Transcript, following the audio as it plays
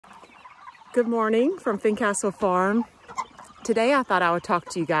Good morning from Fincastle Farm. Today I thought I would talk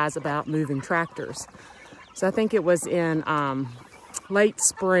to you guys about moving tractors. So I think it was in late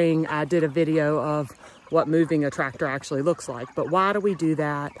spring I did a video of what moving a tractor actually looks like. But why do we do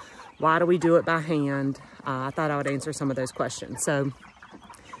that? Why do we do it by hand? I thought I would answer some of those questions. So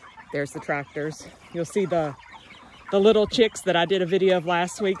there's the tractors. You'll see the little chicks that I did a video of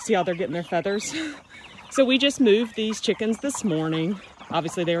last week. See how they're getting their feathers? So we just moved these chickens this morning.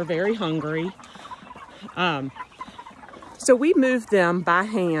 Obviously they were very hungry. So we moved them by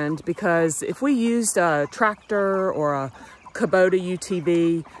hand because if we used a tractor or a Kubota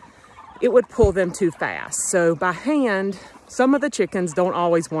UTV, it would pull them too fast. So by hand, some of the chickens don't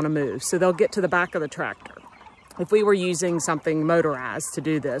always want to move. So they'll get to the back of the tractor. If we were using something motorized to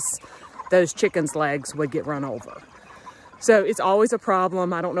do this, those chickens' legs would get run over. So it's always a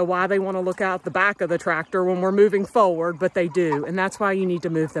problem. I don't know why they want to look out the back of the tractor when we're moving forward, but they do. And that's why you need to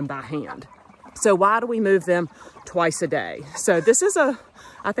move them by hand. So why do we move them twice a day? So this is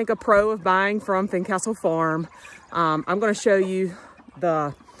I think a pro of buying from Fincastle Farm. I'm going to show you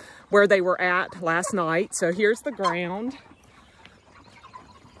where they were at last night. So here's the ground.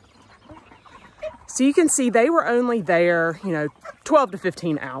 So you can see they were only there, 12 to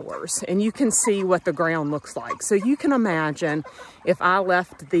 15 hours, and you can see what the ground looks like. So you can imagine if I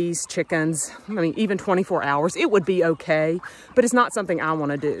left these chickens, even 24 hours, it would be okay, but it's not something I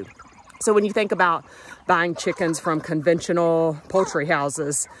want to do. So when you think about buying chickens from conventional poultry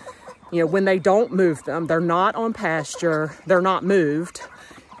houses, when they don't move them, they're not on pasture, they're not moved,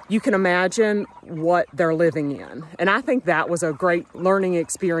 you can imagine what they're living in. And I think that was a great learning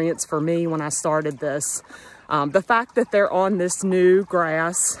experience for me when I started this. The fact that they're on this new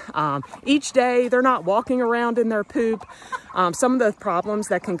grass, each day they're not walking around in their poop. Some of the problems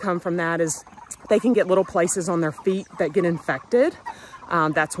that can come from that is they can get little places on their feet that get infected.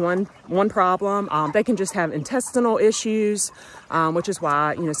 That's one problem. They can just have intestinal issues, which is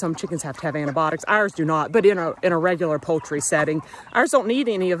why, some chickens have to have antibiotics. Ours do not, but in a regular poultry setting, ours don't need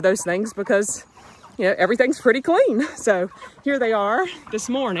any of those things because, everything's pretty clean. So here they are this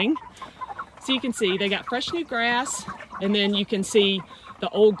morning. So you can see they got fresh new grass, and then you can see the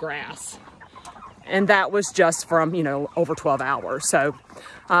old grass. And that was just from, over 12 hours. So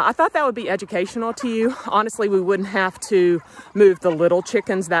I thought that would be educational to you. Honestly, we wouldn't have to move the little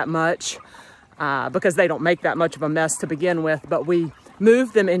chickens that much because they don't make that much of a mess to begin with. But we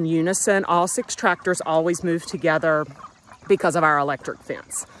move them in unison. All 6 tractors always move together because of our electric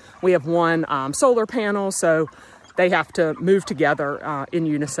fence. We have one solar panel, so they have to move together in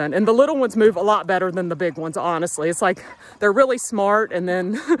unison. And the little ones move a lot better than the big ones, honestly. It's like they're really smart, and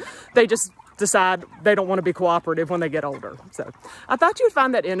then they just decide they don't want to be cooperative when they get older. So I thought you'd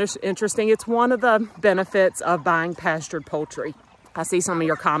find that interesting. It's one of the benefits of buying pastured poultry. I see some of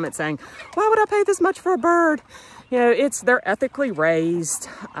your comments saying, why would I pay this much for a bird? They're ethically raised.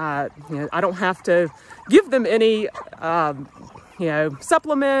 I don't have to give them any,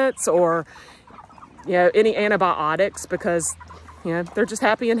 supplements or, any antibiotics because, they're just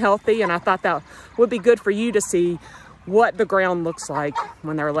happy and healthy. And I thought that would be good for you to see what the ground looks like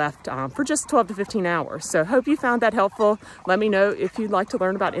when they're left for just 12 to 15 hours. So hope you found that helpful. Let me know if you'd like to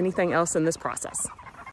learn about anything else in this process.